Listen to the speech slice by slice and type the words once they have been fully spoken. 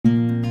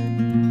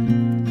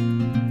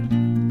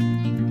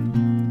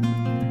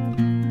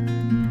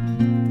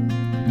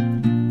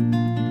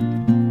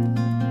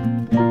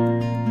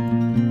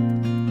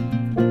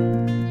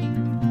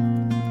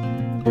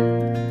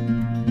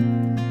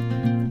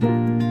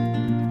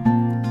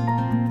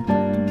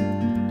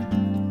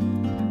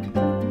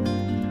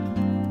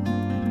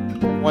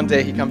one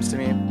day he comes to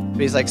me,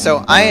 but he's like,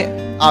 so I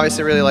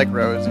obviously really like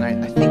Rose, and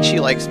I think she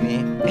likes me.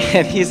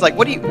 And he's like,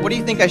 what do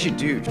you think I should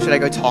do? Should I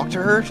go talk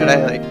to her? Should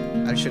I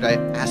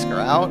ask her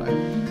out?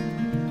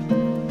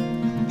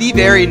 The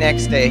very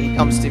next day he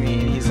comes to me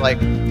and he's like,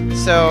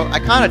 so I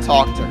kind of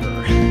talked to her.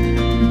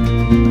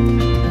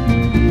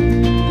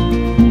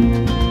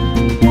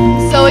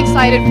 So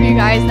excited for you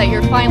guys that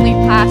you're finally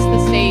past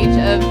the stage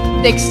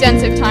of the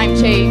extensive time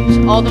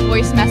change, all the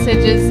voice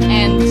messages,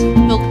 and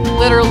the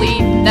literally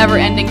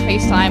never-ending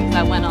FaceTimes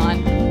that went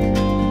on.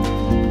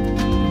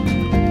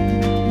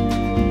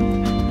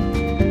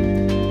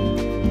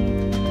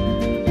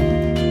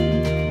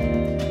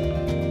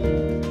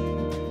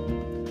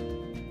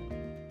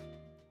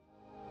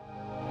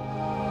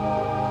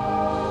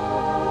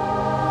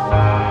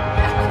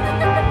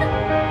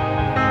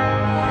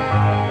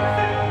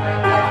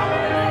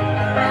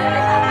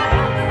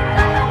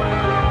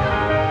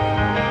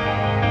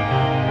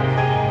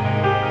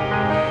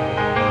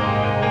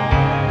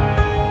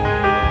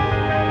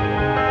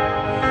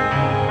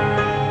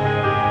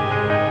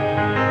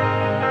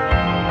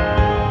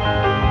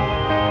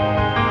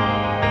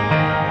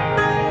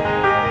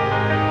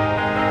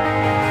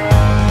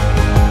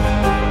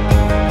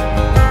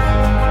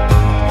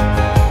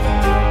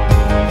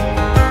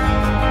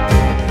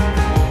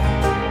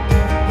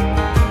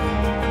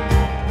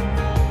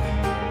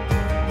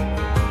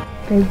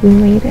 We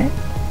made it,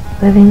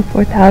 living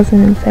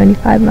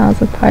 4,075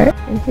 miles apart,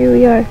 and here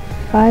we are,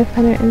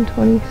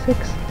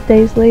 526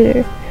 days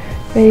later,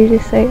 ready to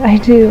say I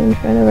do in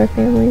front of our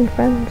family and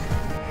friends.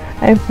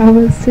 I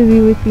promise to be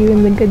with you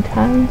in the good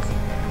times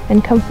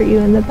and comfort you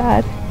in the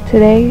bad.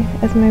 Today,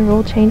 as my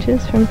role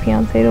changes from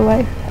fiancé to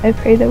wife, I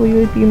pray that we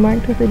would be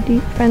marked with a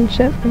deep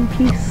friendship and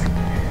peace,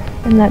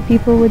 and that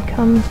people would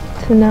come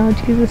to know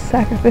Jesus'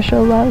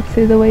 sacrificial love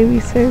through the way we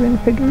serve and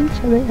forgive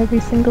each other every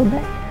single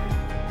day.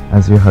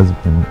 As your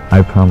husband,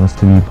 I promise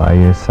to be by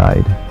your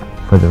side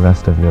for the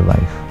rest of your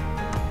life,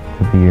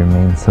 to be your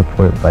main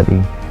support buddy,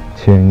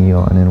 cheering you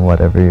on in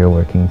whatever you're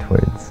working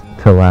towards,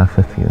 to laugh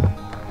with you,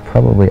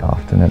 probably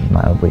often at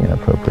mildly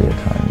inappropriate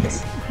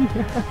times,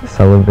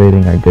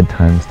 celebrating our good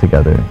times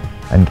together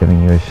and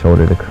giving you a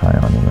shoulder to cry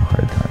on in the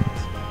hard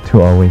times,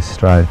 to always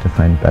strive to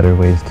find better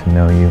ways to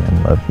know you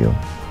and love you.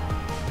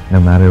 No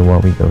matter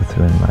what we go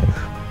through in life,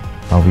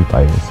 I'll be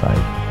by your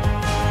side.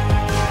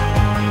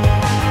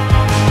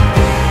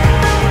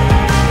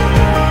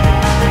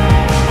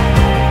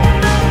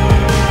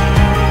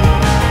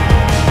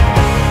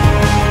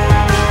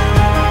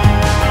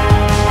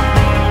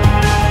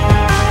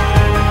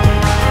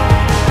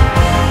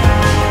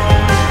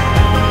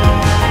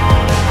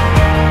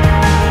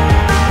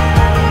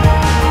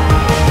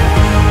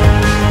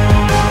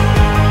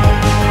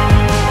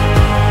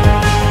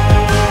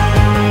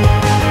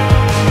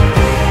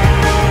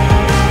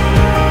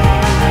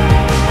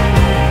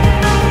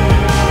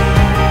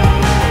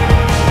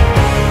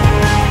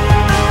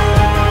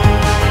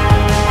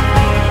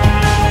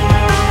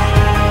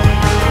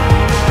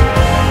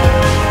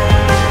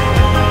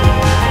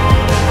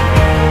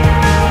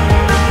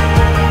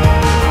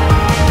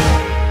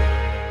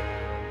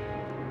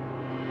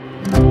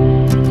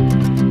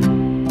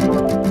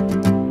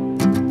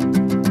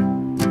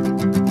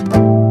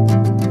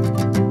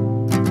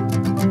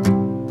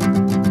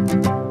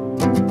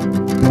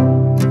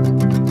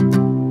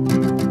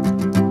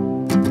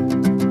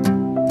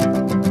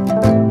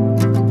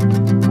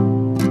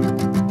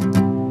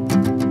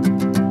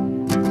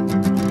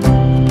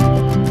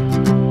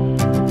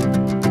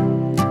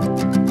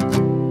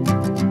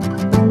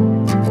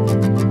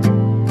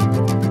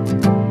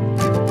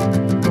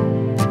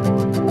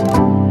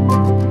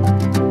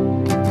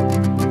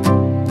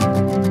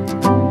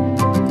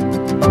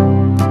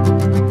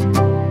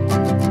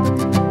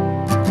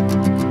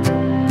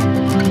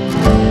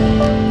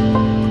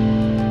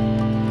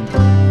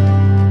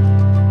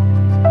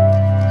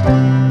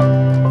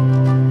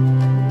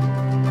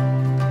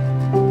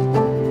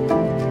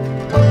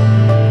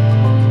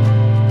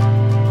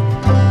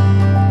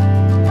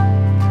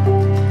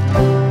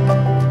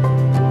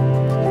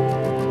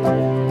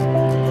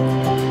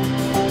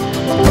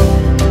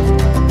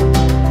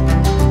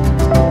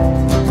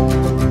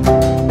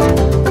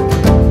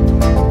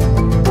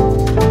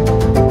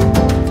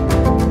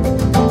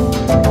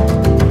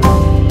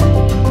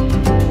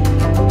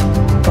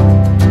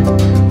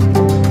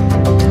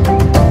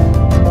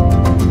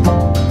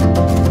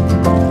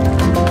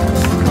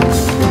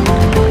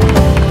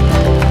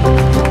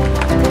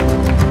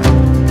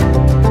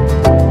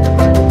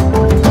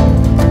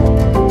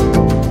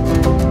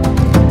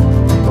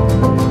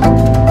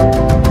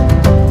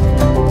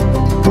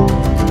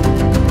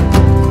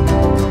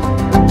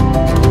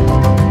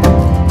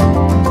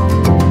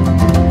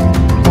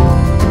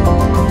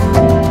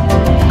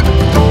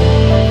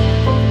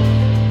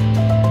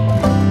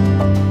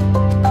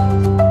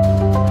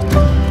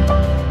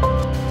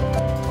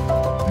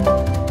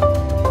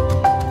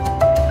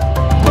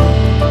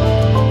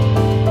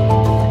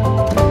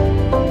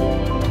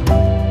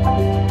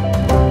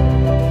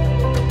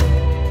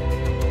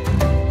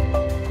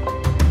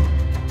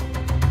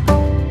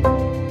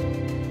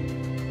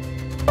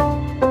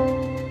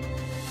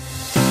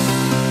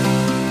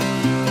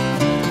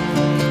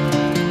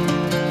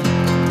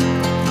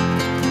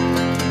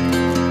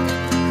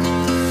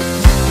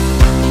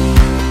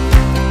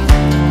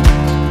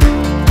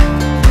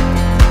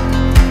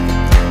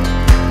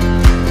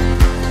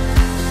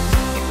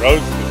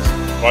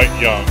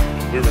 quite young.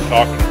 We were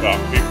talking about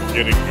people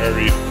getting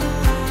married.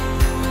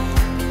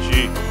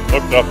 She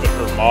looked up at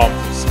her mom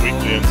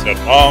sweetly and said,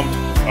 "Mom,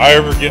 if I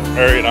ever get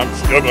married, I'm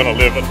still going to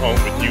live at home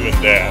with you and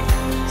Dad."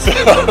 So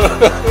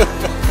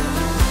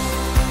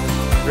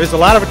there's a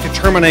lot of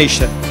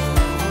determination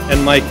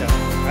in Micah.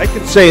 I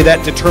can say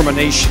that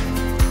determination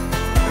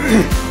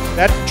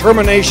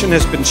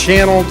has been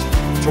channeled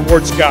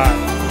towards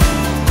God.